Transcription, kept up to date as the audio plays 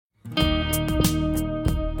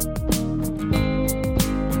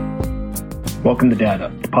Welcome to Dad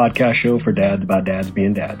Up, the podcast show for dads about dads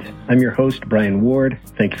being dads. I'm your host, Brian Ward.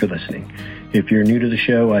 Thank you for listening. If you're new to the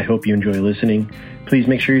show, I hope you enjoy listening. Please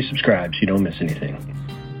make sure you subscribe so you don't miss anything.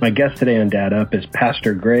 My guest today on Dad Up is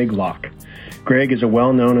Pastor Greg Locke. Greg is a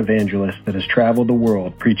well-known evangelist that has traveled the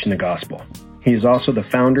world preaching the gospel. He is also the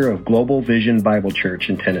founder of Global Vision Bible Church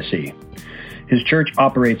in Tennessee. His church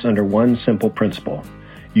operates under one simple principle: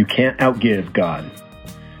 you can't outgive God.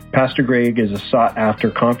 Pastor Greg is a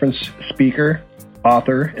sought-after conference speaker,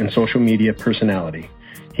 author, and social media personality.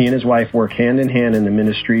 He and his wife work hand-in-hand in the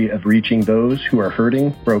ministry of reaching those who are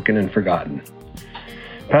hurting, broken, and forgotten.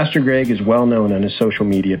 Pastor Greg is well known on his social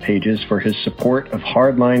media pages for his support of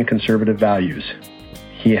hardline conservative values.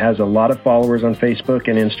 He has a lot of followers on Facebook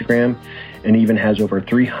and Instagram, and even has over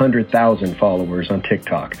 300,000 followers on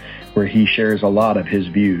TikTok, where he shares a lot of his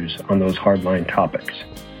views on those hardline topics.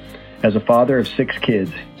 As a father of 6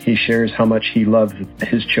 kids, he shares how much he loves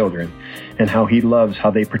his children and how he loves how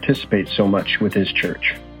they participate so much with his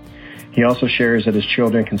church. He also shares that his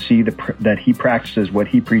children can see that he practices what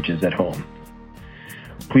he preaches at home.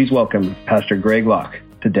 Please welcome Pastor Greg Locke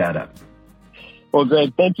to Dad Up. Well,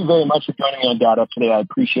 Greg, thank you very much for joining me on Dad Up today. I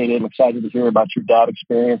appreciate it. I'm excited to hear about your dad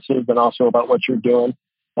experiences and also about what you're doing.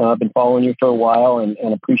 I've been following you for a while and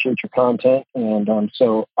appreciate your content. And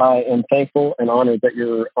so I am thankful and honored that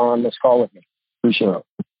you're on this call with me. Appreciate it.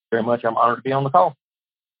 Very much. I'm honored to be on the call.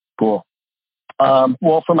 Cool.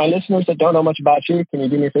 Well, for my listeners that don't know much about you, can you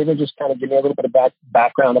do me a favor? Just kind of give me a little bit of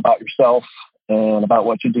background about yourself and about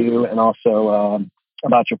what you do, and also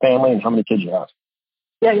about your family and how many kids you have.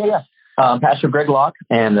 Yeah. Pastor Greg Locke,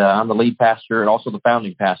 and I'm the lead pastor and also the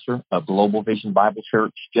founding pastor of Global Vision Bible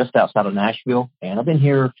Church just outside of Nashville. And I've been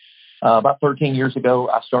here about 13 years ago.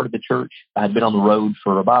 I started the church. I had been on the road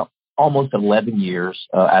for about almost 11 years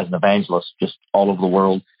as an evangelist, just all over the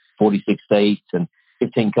world, 46 states and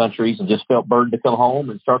 15 countries, and just felt burdened to come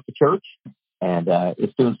home and start the church. And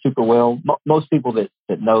it's doing super well. Most people that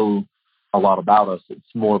know a lot about us,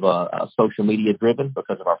 it's more of a social media driven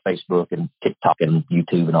because of our Facebook and TikTok and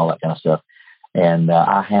YouTube and all that kind of stuff. And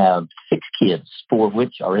I have 6 kids, 4 of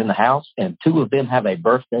which are in the house, and 2 of them have a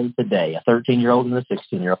birthday today, a 13-year-old and a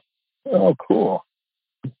 16-year-old. Oh, cool.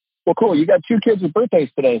 Well, cool. You got 2 kids with birthdays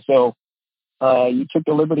today, so you took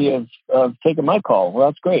the liberty of taking my call. Well,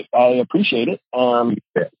 that's great. I appreciate it.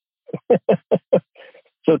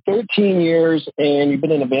 So 13 years, and you've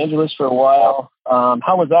been an evangelist for a while.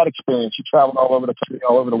 How was that experience? You traveled all over the country,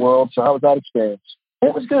 all over the world. So how was that experience?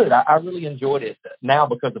 It was good. I really enjoyed it. Now,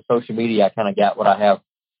 because of social media, I kind of got what I have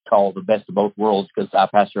called the best of both worlds, because I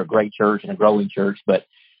pastor a great church and a growing church. But,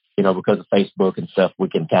 because of Facebook and stuff, we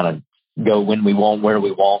can kind of go when we want, where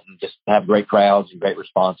we want, and just have great crowds and great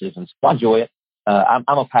responses. And so I enjoy it. I'm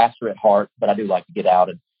a pastor at heart, but I do like to get out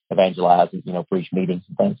and evangelize and, preach meetings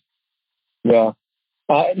and things. Yeah.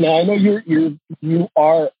 Now I know you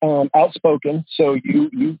are outspoken, so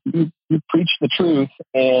you preach the truth,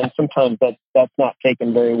 and sometimes that's not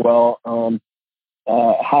taken very well. Does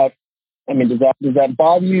that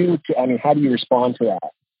bother you? How do you respond to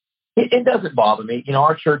that? It doesn't bother me.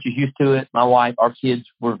 Our church is used to it. My wife, our kids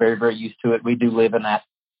were very, very used to it. We do live in that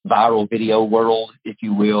viral video world, if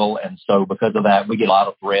you will, and so because of that, we get a lot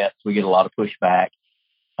of threats. We get a lot of pushback.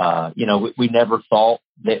 We never thought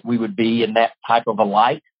that we would be in that type of a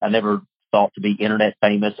light. I never thought to be internet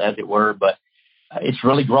famous, as it were, but it's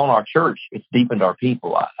really grown our church. It's deepened our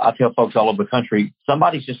people. I tell folks all over the country,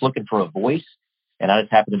 somebody's just looking for a voice, and I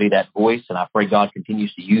just happen to be that voice, and I pray God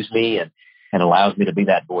continues to use me and allows me to be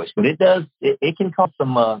that voice. But it can cause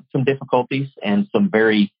some difficulties and some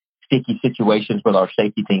very sticky situations with our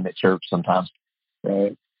safety team at church sometimes.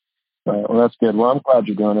 Right. Well, that's good. Well, I'm glad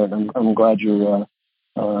you're doing it. I'm glad you're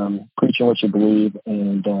preaching what you believe,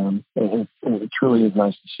 and it truly is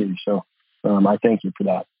nice to see. So I thank you for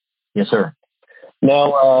that. Yes, sir.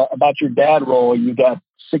 Now, about your dad role, you got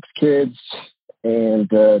 6 kids, and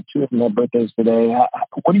 2 of them have birthdays today.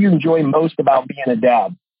 What do you enjoy most about being a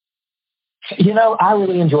dad? I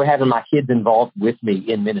really enjoy having my kids involved with me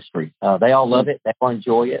in ministry. They all love it. They all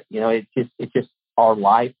enjoy it. It's just our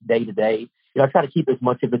life day to day. I try to keep as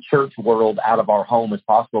much of the church world out of our home as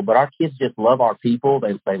possible, but our kids just love our people.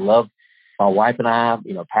 They love my wife and I,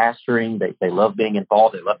 pastoring. They love being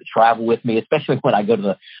involved. They love to travel with me, especially when I go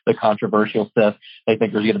to the controversial stuff. They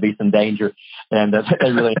think there's going to be some danger, and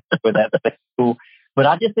they really enjoy that. That's cool. But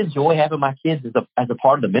I just enjoy having my kids as a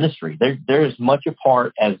part of the ministry. They're as much a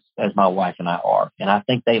part as my wife and I are, and I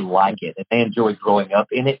think they like it, and they enjoy growing up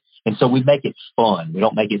in it. And so we make it fun. We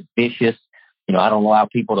don't make it vicious. I don't allow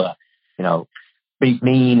people to, be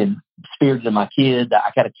mean and spirited in my kids.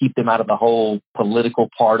 I got to keep them out of the whole political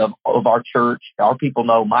part of our church. Our people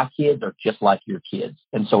know my kids are just like your kids.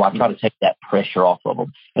 And so I try to take that pressure off of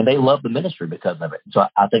them. And they love the ministry because of it. So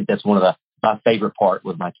I think that's one of my favorite part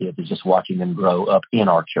with my kids is just watching them grow up in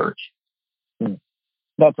our church.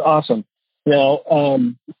 That's awesome. Now,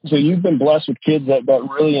 so you've been blessed with kids that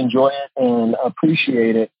really enjoy it and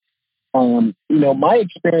appreciate it. My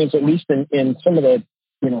experience, at least in some of the,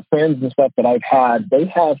 friends and stuff that I've had, they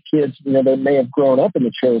have kids, they may have grown up in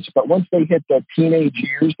the church, but once they hit the teenage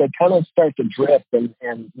years, they kind of start to drift and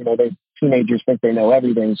teenagers think they know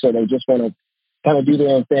everything. So they just want to kind of do their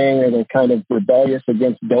own thing, or they're kind of rebellious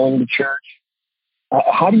against going to church.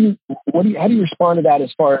 How do you respond to that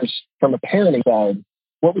as far as from a parenting side?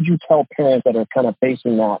 What would you tell parents that are kind of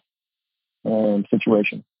facing that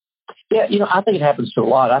situation? Yeah, I think it happens to a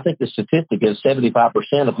lot. I think the statistic is 75%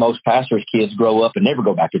 of most pastors' kids grow up and never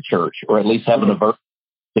go back to church, or at least have an aversion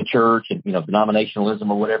to church and, denominationalism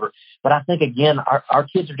or whatever. But I think, again, our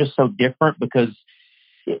kids are just so different because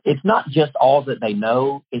it's not just all that they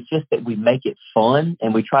know. It's just that we make it fun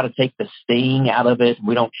and we try to take the sting out of it.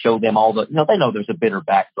 We don't show them all they know there's a bitter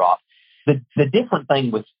backdrop. The different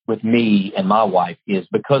thing with me and my wife is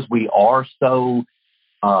because we are so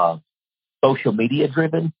social media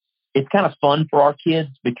driven, it's kind of fun for our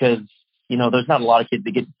kids because, there's not a lot of kids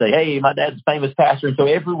that get to say, hey, my dad's a famous pastor. And so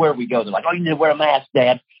everywhere we go, they're like, oh, you need to wear a mask,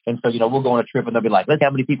 Dad. And so, we'll go on a trip and they'll be like, look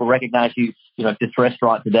how many people recognize you, at this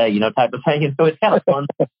restaurant today, type of thing. And so it's kind of fun.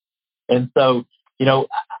 And so,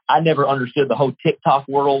 I never understood the whole TikTok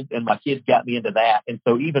world, and my kids got me into that. And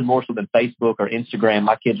so even more so than Facebook or Instagram,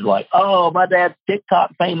 my kids are like, oh, my dad's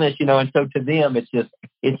TikTok famous, and so to them, it's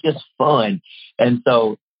just fun. And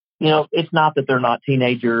so, it's not that they're not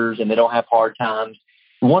teenagers and they don't have hard times.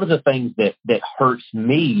 One of the things that hurts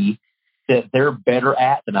me that they're better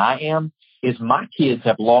at than I am is my kids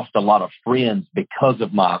have lost a lot of friends because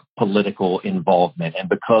of my political involvement and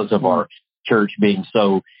because of our church being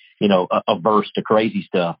so, averse to crazy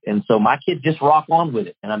stuff. And so my kids just rock on with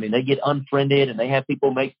it. And I mean, they get unfriended and they have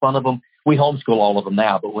people make fun of them. We homeschool all of them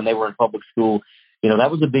now, but when they were in public school,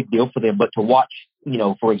 that was a big deal for them. But to watch,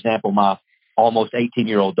 for example, my almost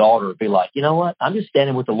 18-year-old daughter would be like, you know what? I'm just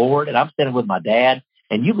standing with the Lord and I'm standing with my dad,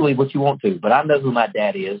 and you believe what you want to, but I know who my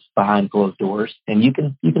dad is behind closed doors, and you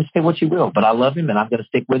can say what you will, but I love him and I'm going to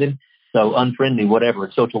stick with him. So unfriend me, whatever.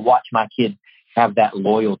 And so to watch my kids have that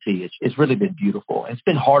loyalty, it's really been beautiful. It's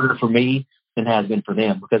been harder for me than it has been for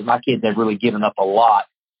them because my kids have really given up a lot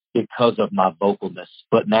because of my vocalness,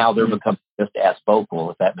 but now they're becoming just as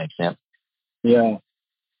vocal, if that makes sense. Yeah.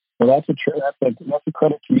 Well, that's a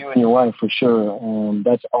credit to you and your wife for sure.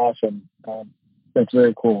 That's awesome. That's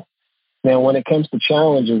very cool. Now, when it comes to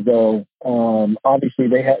challenges, though, obviously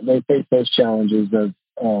they face those challenges of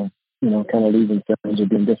kind of losing friends or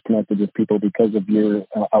being disconnected with people because of your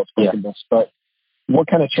outspokenness. Yeah. But what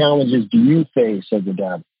kind of challenges do you face as a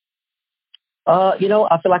dad? I feel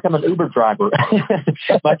like I'm an Uber driver.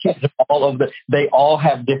 My kids are they all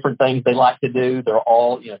have different things they like to do. They're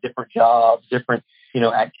all, different jobs, different,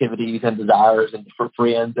 activities and desires and different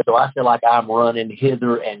friends. So I feel like I'm running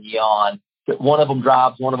hither and yon. One of them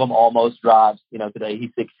drives, one of them almost drives, today he's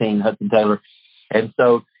 16, Hudson Taylor. And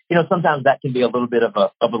so, sometimes that can be a little bit of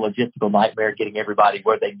a logistical nightmare getting everybody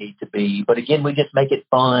where they need to be. But again, we just make it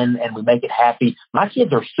fun and we make it happy. My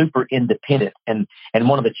kids are super independent. And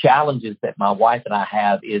one of the challenges that my wife and I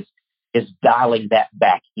have is dialing that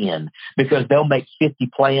back in because they'll make 50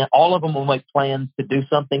 plans. All of them will make plans to do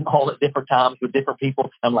something all at different times with different people.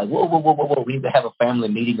 I'm like, whoa. We need to have a family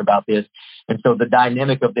meeting about this. And so the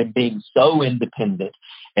dynamic of them being so independent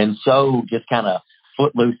and so just kind of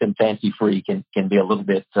footloose and fancy free can be a little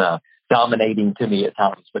bit dominating to me at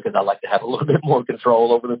times because I like to have a little bit more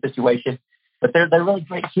control over the situation. But they're really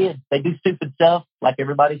great kids. They do stupid stuff like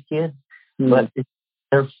everybody's kids, but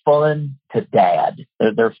they're fun to dad.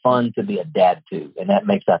 They're fun to be a dad to, and that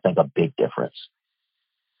makes, I think, a big difference.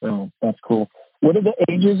 Oh, that's cool. What are the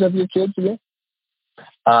ages of your kids again?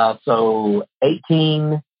 So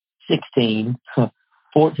 18, 16,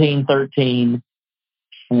 14, 13,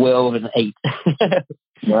 12, and 8.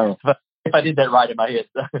 Wow. If I did that right in my head.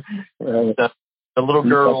 Right. The little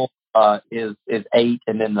girl is 8,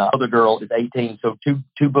 and then the other girl is 18. So two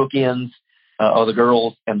bookends of the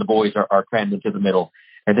girls, and the boys are crammed into the middle.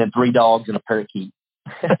 And then 3 dogs and a parakeet.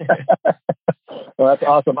 Well, that's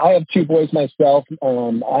awesome. I have 2 boys myself.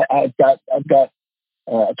 I've got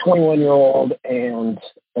a 21-year-old and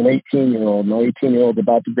an 18-year-old. My 18-year-old is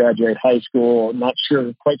about to graduate high school. Not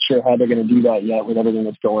quite sure how they're going to do that yet with everything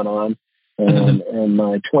that's going on. And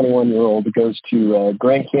my 21-year-old goes to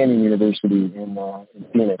Grand Canyon University in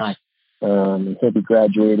Phoenix. Nice. And he'll be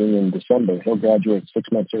graduating in December. He'll graduate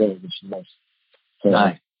 6 months early, which is nice. So,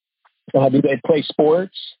 Nice. Do they play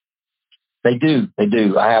sports? They do. They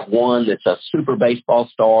do. I have one that's a super baseball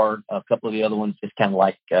star. A couple of the other ones just kind of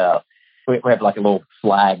like, we have like a little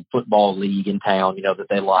flag football league in town, that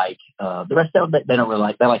they like. The rest of them, they don't really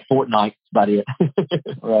like. They like Fortnite. That's about it.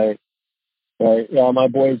 Right. Right. Yeah. My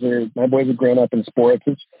boys are grown up in sports.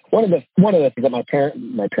 It's one of the things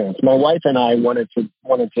that my wife and I wanted to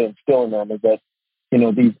instill in them is that,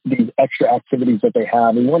 these extra activities that they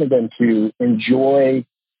have, we wanted them to enjoy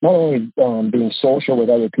not only being social with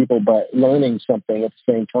other people, but learning something at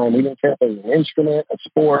the same time. We didn't care if it was an instrument, a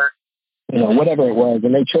sport, whatever it was.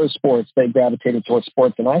 And they chose sports. They gravitated towards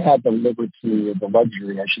sports. And I had the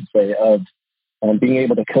luxury, I should say, of being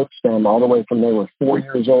able to coach them all the way from they were 4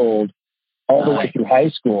 years old all the way through high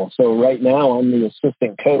school. So right now I'm the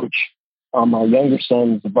assistant coach on my younger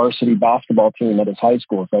son's varsity basketball team at his high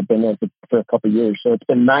school. So I've been there for a couple of years. So it's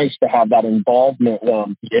been nice to have that involvement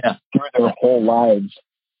through their whole lives.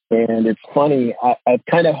 And it's funny, I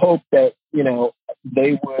kind of hope that,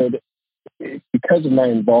 they would, because of my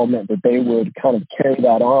involvement, that they would kind of carry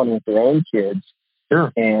that on with their own kids.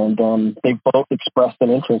 Sure. And they've both expressed an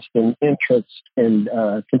interest in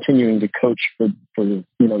continuing to coach for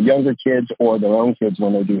younger kids or their own kids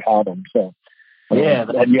when they do have them. So, yeah.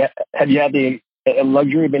 Have you had the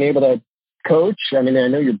luxury of being able to coach? I mean, I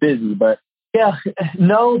know you're busy, but yeah,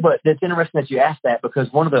 no, but it's interesting that you asked that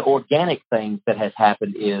because one of the organic things that has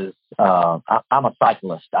happened is I'm a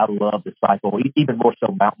cyclist. I love to cycle, even more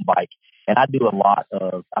so mountain bike. And I do I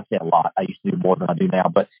say a lot. I used to do more than I do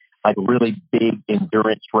now, but like really big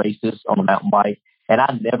endurance races on the mountain bike. And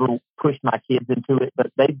I never pushed my kids into it,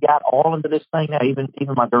 but they've got all into this thing now, even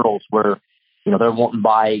my girls where, they're wanting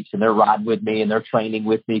bikes and they're riding with me and they're training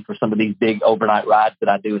with me for some of these big overnight rides that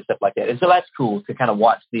I do and stuff like that. And so that's cool to kind of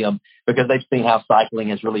watch them because they've seen how cycling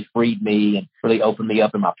has really freed me and really opened me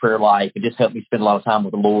up in my prayer life and just helped me spend a lot of time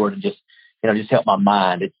with the Lord and just help my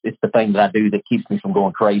mind. It's the thing that I do that keeps me from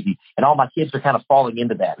going crazy. And all my kids are kind of falling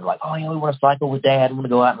into that. They're like, oh, we want to cycle with Dad. We want to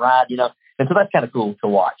go out and ride, And so that's kind of cool to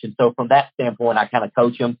watch. And so from that standpoint, I kind of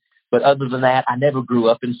coach them. But other than that, I never grew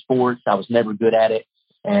up in sports. I was never good at it.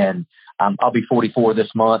 And I'll be 44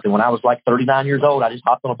 this month. And when I was like 39 years old, I just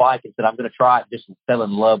hopped on a bike and said, I'm going to try it. Just fell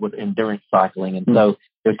in love with endurance cycling. And so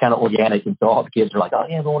it was kind of organic. And so all the kids are like, oh,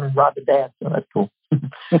 yeah, going to ride with Dad. So that's cool.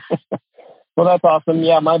 Well, that's awesome.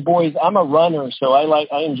 Yeah, my boys, I'm a runner, so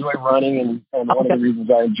I enjoy running. And one of the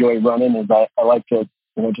reasons I enjoy running is I like to,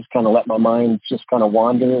 just kind of let my mind just kind of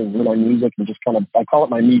wander and hear my music and just kind of, I call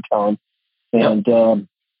it my me time. And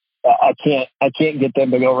I can't get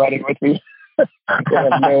them to go running with me. They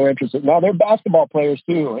have no interest. Now they're basketball players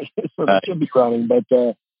too, so they should be running. But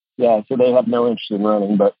so they have no interest in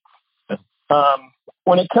running. But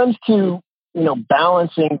when it comes to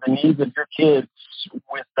balancing the needs of your kids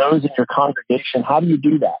with those in your congregation, how do you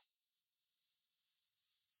do that?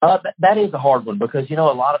 That is a hard one because a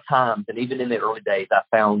lot of times, and even in the early days, I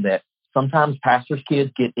found that sometimes pastors'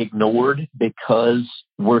 kids get ignored because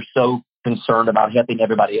we're so concerned about helping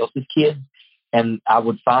everybody else's kids. And I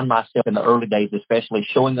would find myself in the early days, especially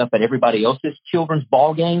showing up at everybody else's children's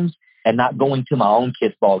ball games and not going to my own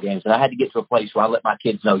kids' ball games. And I had to get to a place where I let my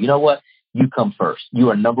kids know, you know what? You come first. You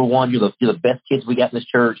are number one. You're the best kids we got in this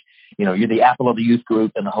church. You're the apple of the youth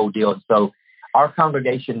group and the whole deal. And so our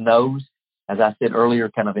congregation knows, as I said earlier,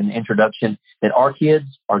 kind of in the introduction, that our kids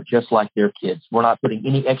are just like their kids. We're not putting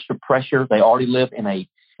any extra pressure. They already live in a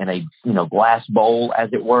glass bowl, as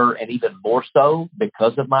it were, and even more so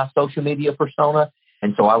because of my social media persona.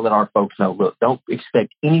 And so I let our folks know, look, don't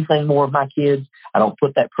expect anything more of my kids. I don't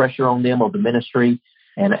put that pressure on them or the ministry.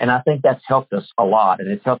 And I think that's helped us a lot. And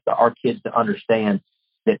it's helped our kids to understand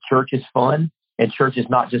that church is fun and church is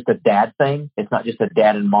not just a dad thing. It's not just a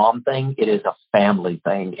dad and mom thing. It is a family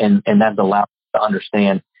thing. And that's allowed us to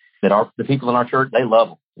understand that the people in our church, they love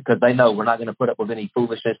them because they know we're not going to put up with any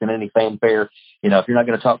foolishness and any fanfare. If you're not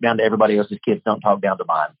going to talk down to everybody else's kids, don't talk down to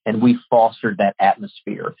mine. And we fostered that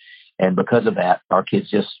atmosphere. And because of that, our kids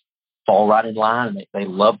just fall right in line and they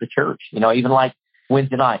love the church. Even like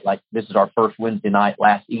Wednesday night, like this is our first Wednesday night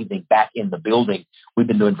last evening back in the building. We've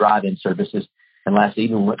been doing drive-in services. And last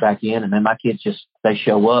evening we went back in and then my kids they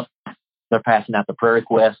show up. They're passing out the prayer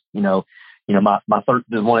request. The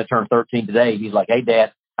one that turned 13 today, he's like, hey,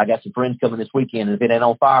 Dad, I got some friends coming this weekend, and if it ain't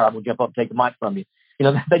on fire, I'm going to jump up and take the mic from you.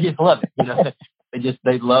 They just love it.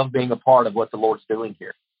 They love being a part of what the Lord's doing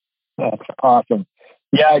here. That's awesome.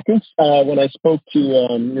 Yeah, I think when I spoke to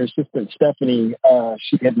your assistant, Stephanie,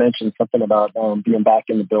 she had mentioned something about being back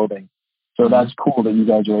in the building. So that's cool that you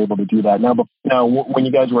guys are able to do that. Now, when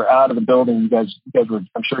you guys were out of the building, you guys were,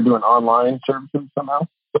 I'm sure, doing online services somehow.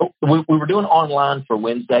 So we were doing online for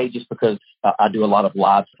Wednesday just because I do a lot of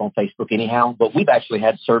lives on Facebook anyhow. But we've actually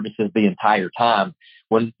had services the entire time.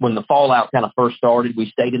 When the fallout kind of first started, we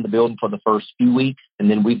stayed in the building for the first few weeks, and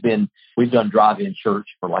then we've done drive-in church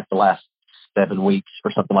for like the last 7 weeks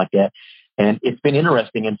or something like that. And it's been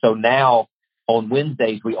interesting. And so now on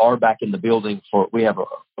Wednesdays, we are back in the building we have a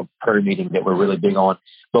prayer meeting that we're really big on,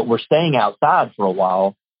 but we're staying outside for a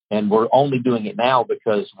while. And we're only doing it now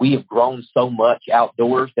because we have grown so much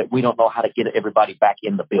outdoors that we don't know how to get everybody back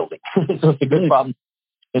in the building. So it's a good problem.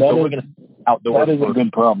 And so we're going to outdoors. That is a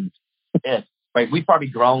good problem. Yes. Right. We've probably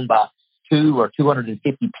grown by 200 or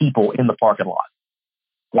 250 people in the parking lot.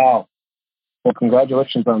 Wow. Well,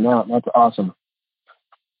 congratulations on that. That's awesome.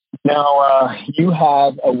 Now, you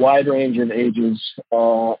have a wide range of ages,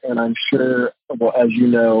 and I'm sure, well, as you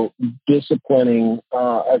know, disciplining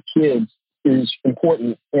our kids is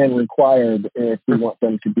important and required if we want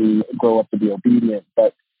them to grow up to be obedient.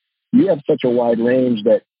 But you have such a wide range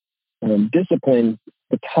that discipline,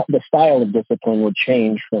 the style of discipline would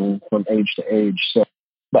change from age to age. So,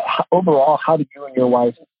 but overall, how do you and your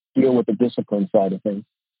wife deal with the discipline side of things?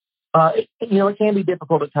 It can be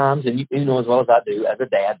difficult at times, and you know as well as I do as a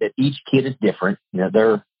dad that each kid is different.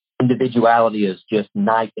 Their individuality is just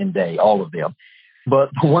night and day, all of them.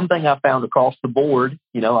 But the one thing I found across the board,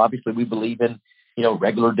 obviously we believe in,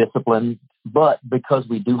 regular discipline, but because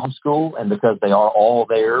we do homeschool and because they are all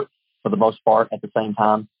there for the most part at the same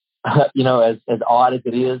time, as odd as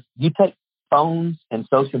it is, you take phones and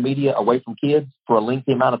social media away from kids for a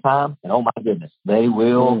lengthy amount of time, and oh my goodness, they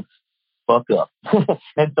will fuck up.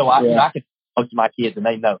 And so I can most of my kids, and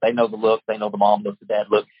they know the look, they know the mom look, the dad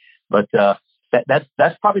look, but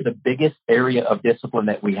that's probably the biggest area of discipline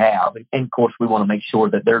that we have. And of course, we want to make sure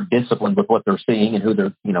that they're disciplined with what they're seeing and who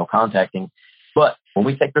they're, contacting. But when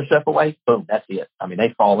we take their stuff away, boom, that's it. I mean,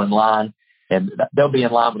 they fall in line, and they'll be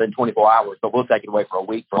in line within 24 hours, but we'll take it away for a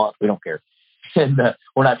week, for a month. We don't care. And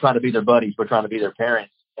we're not trying to be their buddies. We're trying to be their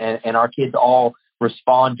parents. And our kids all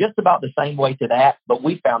respond just about the same way to that. But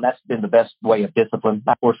we found that's been the best way of discipline.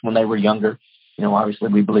 Of course, when they were younger, obviously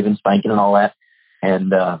we believe in spanking and all that.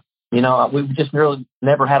 And, we've just really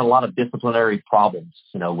never had a lot of disciplinary problems,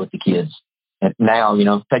 with the kids. And now,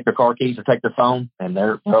 take their car keys or take their phone and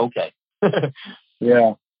they're okay.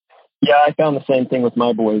 Yeah. Yeah, I found the same thing with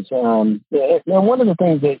my boys. Now, one of the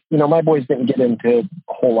things that, my boys didn't get into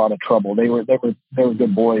a whole lot of trouble. They were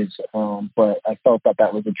good boys, but I felt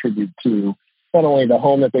that was a tribute to not only the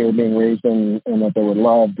home that they were being raised in and that they were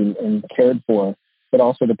loved and cared for, but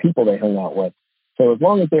also the people they hung out with. So as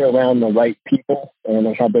long as they're around the right people and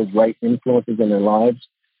they have those right influences in their lives,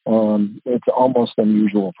 it's almost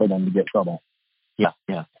unusual for them to get trouble. Yeah.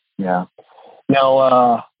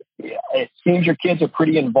 Now, it seems your kids are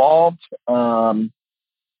pretty involved.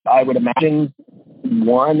 I would imagine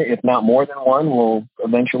one, if not more than one, will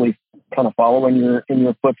eventually kind of follow in your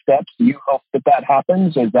footsteps. Do you hope that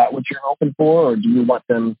happens? Is that what you're hoping for, or do you want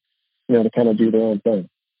them, to kind of do their own thing?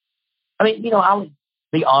 I mean, I would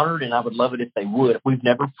be honored and I would love it if they would. We've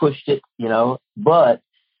never pushed it, but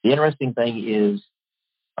the interesting thing is,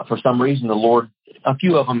 for some reason, the Lord, a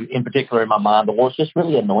few of them in particular in my mind, the Lord's just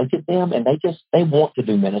really anointed them, and they want to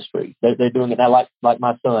do ministry. They're doing it now. Like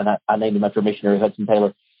my son, I named him after missionary Hudson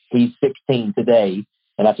Taylor. He's 16 today,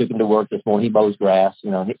 and I took him to work this morning. He mows grass.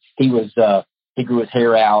 He grew his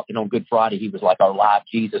hair out, and on Good Friday, he was like our live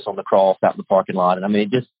Jesus on the cross out in the parking lot. And I mean,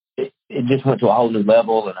 it just went to a whole new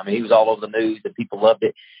level. And I mean, he was all over the news, and people loved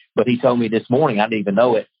it. But he told me this morning, I didn't even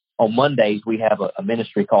know it. On Mondays, we have a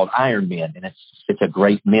ministry called Iron Men, and it's a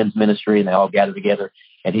great men's ministry, and they all gather together.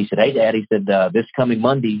 And he said, "Hey, Dad," he said, "this coming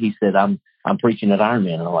Monday," he said, I'm preaching at Iron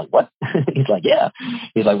Men. And I'm like, "What?" He's like, "Yeah."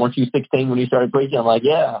 He's like, "Weren't you 16 when you started preaching?" I'm like,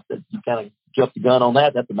 "Yeah." I said, "You kind of jumped the gun on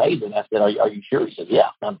that. That's amazing." I said, "Are you sure?" He said, "Yeah.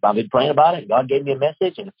 I've been praying about it, and God gave me a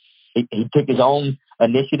message." And he took his own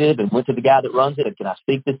initiative and went to the guy that runs it. And, "Can I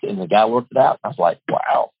speak this?" And the guy worked it out. I was like,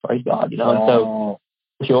 "Wow, praise God," And so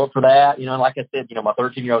show up for that, and like I said, my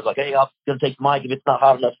 13-year-old was like, "Hey, I'm going to take the mic if it's not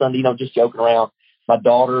hot enough Sunday," just joking around. My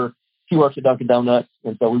daughter, she works at Dunkin' Donuts,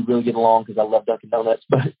 and so we really get along because I love Dunkin' Donuts.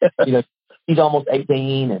 But, she's almost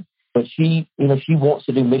 18, but she wants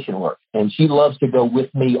to do mission work, and she loves to go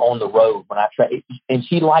with me on the road when I try, and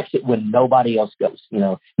she likes it when nobody else goes,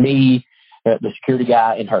 me, the security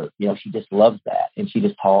guy, and her, she just loves that, and she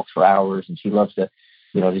just talks for hours, and she loves to,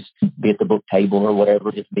 just be at the book table or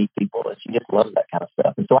whatever, just meet people. And she just loves that kind of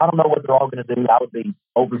stuff. And so I don't know what they're all going to do. I would be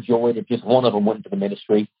overjoyed if just one of them went to the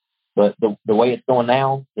ministry. But the way it's going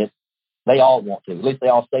now, They all want to. At least they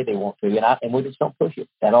all say they want to. And we just don't push it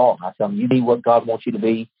at all. I tell them, you be what God wants you to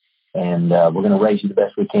be, and we're going to raise you the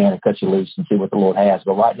best we can and cut you loose and see what the Lord has.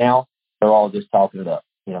 But right now, they're all just talking it up.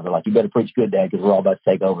 You know, they're like, you better preach good, Dad, because we're all about to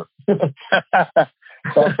take over.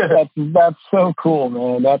 That's so cool,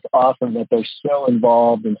 man. That's awesome that they're so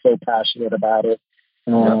involved and so passionate about it.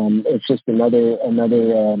 It's just another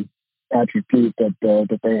attribute that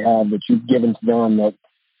they have that you've given to them that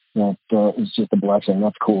is just a blessing.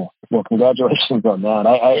 That's cool. Well, congratulations on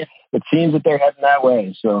that. It seems that they're heading that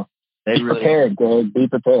way. So be prepared, Greg. Be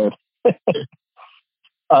prepared.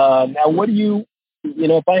 Now, what do you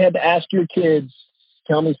if I had to ask your kids,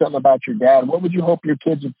 tell me something about your dad, what would you hope your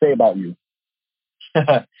kids would say about you?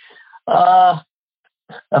 A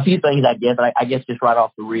few things, I guess. I guess just right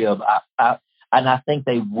off the rib, I think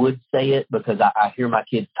they would say it because I hear my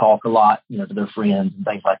kids talk a lot, to their friends and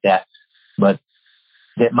things like that. But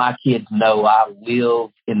that my kids know I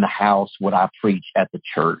live in the house what I preach at the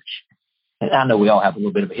church. And I know we all have a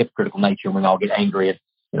little bit of a hypocritical nature and we all get angry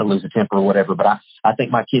and lose a temper or whatever. But I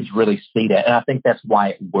think my kids really see that, and I think that's why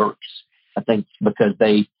it works. I think because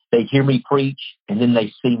they hear me preach, and then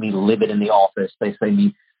they see me live it in the office. They see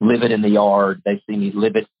me live it in the yard. They see me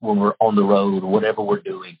live it when we're on the road or whatever we're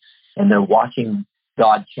doing. And they're watching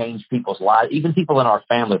God change people's lives, even people in our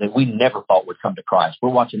family that we never thought would come to Christ. We're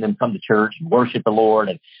watching them come to church and worship the Lord,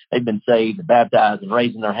 and they've been saved and baptized and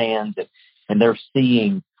raising their hands, and they're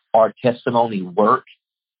seeing our testimony work.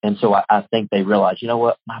 And so I think they realize, you know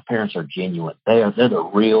what, my parents are genuine. They're the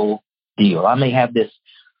real deal. I may have this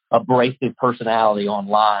abrasive personality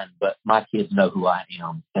online, but my kids know who I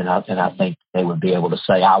am. And I think they would be able to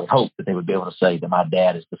say, I would hope that they would be able to say that my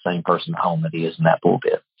dad is the same person at home that he is in that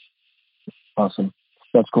pulpit. Awesome.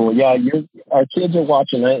 That's cool. Yeah, our kids are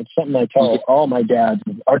watching. It's something I tell all my dads.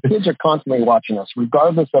 Our kids are constantly watching us,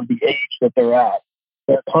 regardless of the age that they're at.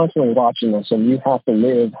 They're constantly watching us, and you have to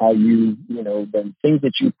live how the things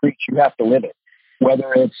that you preach, you have to live it.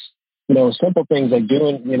 Whether it's, simple things like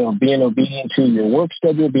being obedient to your work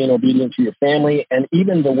schedule, being obedient to your family, and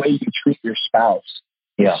even the way you treat your spouse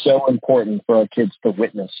is so important for our kids to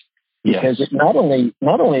witness. Because it not only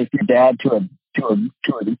if you're dad to a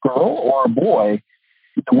girl or a boy,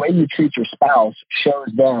 the way you treat your spouse shows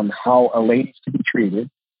them how a lady's to be treated,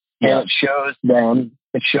 and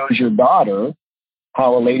it shows your daughter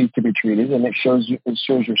how a lady's to be treated, and it shows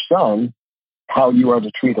your son how you are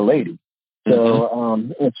to treat a lady.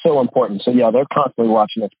 So it's so important. So they're constantly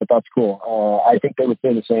watching us, but that's cool. I think they would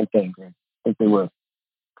say the same thing, Greg. I think they would.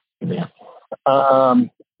 Yeah.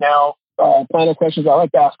 Now, final questions. I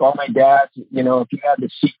like to ask all my dads, if you had the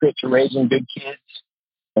secret to raising good kids,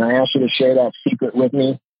 and I asked you to share that secret with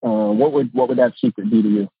me, what would that secret be to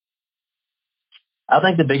you? I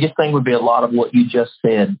think the biggest thing would be a lot of what you just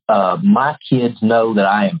said. My kids know that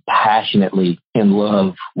I am passionately in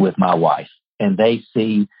love with my wife, and they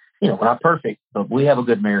see, we're not perfect, but we have a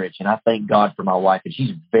good marriage, and I thank God for my wife, and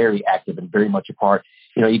she's very active and very much a part.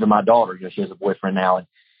 Even my daughter, she has a boyfriend now,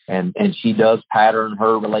 and she does pattern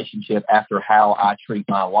her relationship after how I treat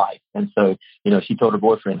my wife. And so, she told her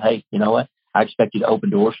boyfriend, hey, you know what? I expect you to open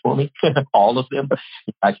doors for me, all of them.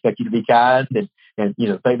 I expect you to be kind and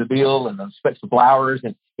pay the bill and expect some flowers.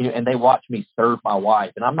 And they watch me serve my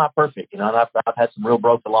wife. And I'm not perfect. And I've had some real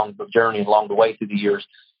growth along the journey and along the way through the years.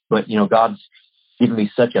 But, God's given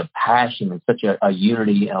me such a passion and such a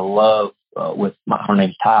unity and a love with her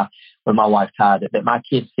name's Ty, with my wife Ty, that my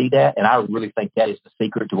kids see that. And I really think that is the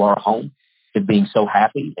secret to our home, to being so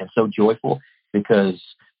happy and so joyful, because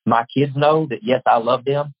my kids know that, yes, I love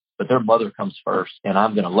them, but their mother comes first, and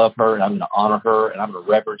I'm going to love her, and I'm going to honor her, and I'm going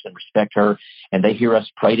to reverence and respect her. And they hear us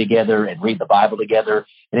pray together and read the Bible together,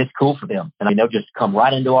 and it's cool for them. And they'll just come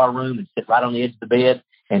right into our room and sit right on the edge of the bed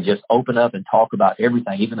and just open up and talk about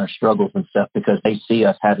everything, even their struggles and stuff, because they see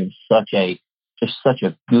us having such a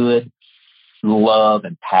good love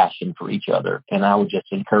and passion for each other. And I would just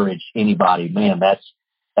encourage anybody, man, that's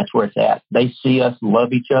where it's at. They see us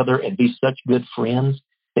love each other and be such good friends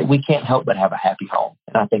that we can't help but have a happy home.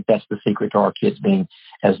 And I think that's the secret to our kids being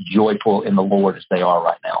as joyful in the Lord as they are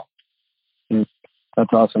right now.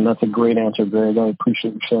 That's awesome. That's a great answer, Greg. I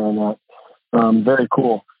appreciate you sharing that. Very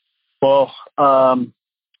cool. Well,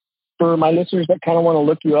 for my listeners that kind of want to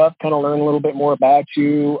look you up, kind of learn a little bit more about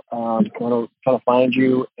you, kind of find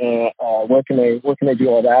you, where can they do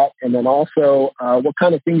all that? And then also, what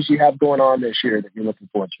kind of things you have going on this year that you're looking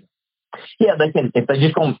forward to? Yeah, they can. If they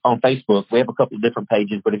just go on Facebook, we have a couple of different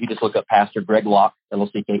pages, but if you just look up Pastor Greg Locke,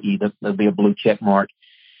 L-O-C-K-E, there'll be a blue check mark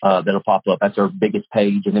that'll pop up. That's our biggest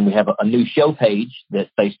page. And then we have a new show page that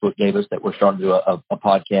Facebook gave us that we're starting to do a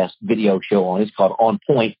podcast video show on. It's called On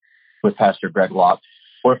Point with Pastor Greg Locke.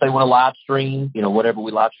 or if they want to live stream, whatever,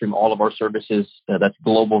 we live stream all of our services. That's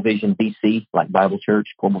Global Vision BC, like Bible Church,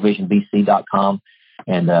 globalvisionbc.com.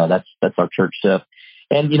 And that's our church stuff.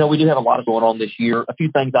 And, we do have a lot going on this year. A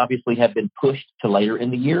few things obviously have been pushed to later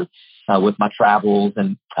in the year with my travels,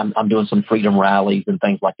 and I'm doing some freedom rallies and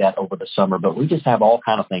things like that over the summer. But we just have all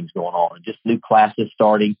kind of things going on, and just new classes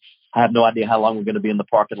starting. I have no idea how long we're going to be in the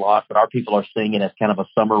parking lot, but our people are seeing it as kind of a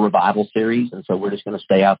summer revival series. And so we're just going to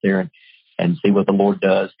stay out there and see what the Lord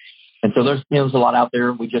does. And so there's a lot out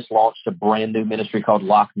there. We just launched a brand new ministry called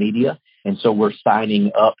Lock Media. And so we're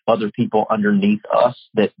signing up other people underneath us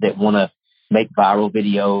that want to make viral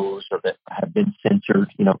videos or that have been censored,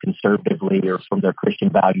 conservatively or from their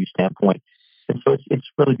Christian value standpoint. And so it's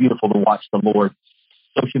really beautiful to watch the Lord.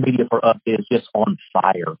 Social media for us is just on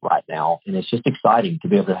fire right now. And it's just exciting to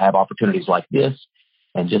be able to have opportunities like this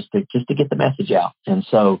and just to get the message out. And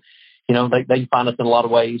so, they can find us in a lot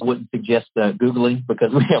of ways. I wouldn't suggest Googling,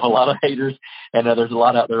 because we have a lot of haters, and there's a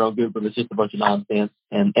lot out there on Google that's just a bunch of nonsense.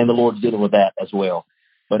 And the Lord's dealing with that as well.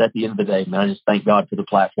 But at the end of the day, man, I just thank God for the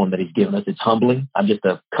platform that He's given us. It's humbling. I'm just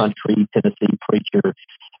a country Tennessee preacher,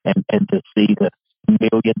 and to see the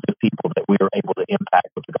millions of people that we are able to impact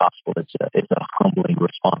with the gospel, it's a humbling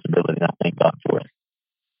responsibility, and I thank God for it.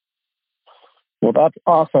 Well, that's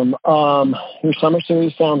awesome. Your summer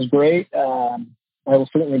series sounds great. I will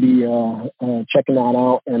certainly be checking that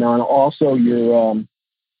out, and on also your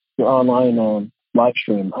online live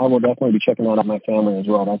stream. I will definitely be checking that out with my family as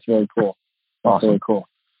well. That's very cool. That's awesome. Very cool.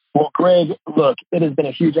 Well, Greg, look, it has been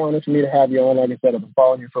a huge honor for me to have you on. Like I said, I've been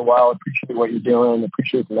following you for a while. I appreciate what you're doing. I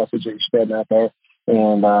appreciate the message that you're spreading out there.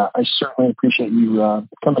 And I certainly appreciate you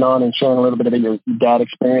coming on and sharing a little bit of your dad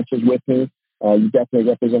experiences with me. You definitely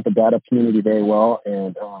represent the dad community very well.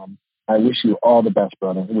 And I wish you all the best,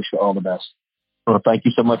 brother. I wish you all the best. Well, thank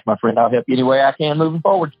you so much, my friend. I'll help you any way I can moving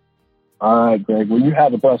forward. All right, Greg. Well, you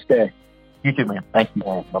have a blessed day. You too, man. Thank you.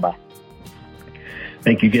 Bye-bye.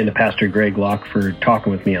 Thank you again to Pastor Greg Locke for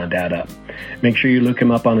talking with me on Dad Up. Make sure you look him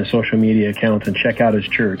up on his social media accounts and check out his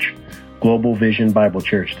church, Global Vision Bible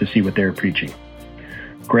Church, to see what they're preaching.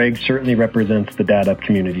 Greg certainly represents the Dad Up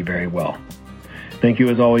community very well. Thank you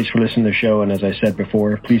as always for listening to the show, and as I said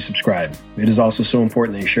before, please subscribe. It is also so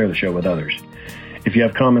important that you share the show with others. If you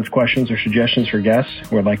have comments, questions, or suggestions for guests,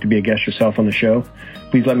 or would like to be a guest yourself on the show,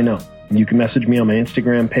 please let me know. You can message me on my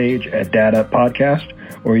Instagram page at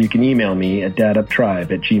DadUpPodcast, or you can email me at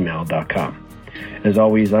daduptribe@gmail.com. As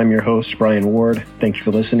always, I'm your host, Brian Ward. Thanks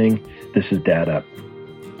for listening. This is Dad Up.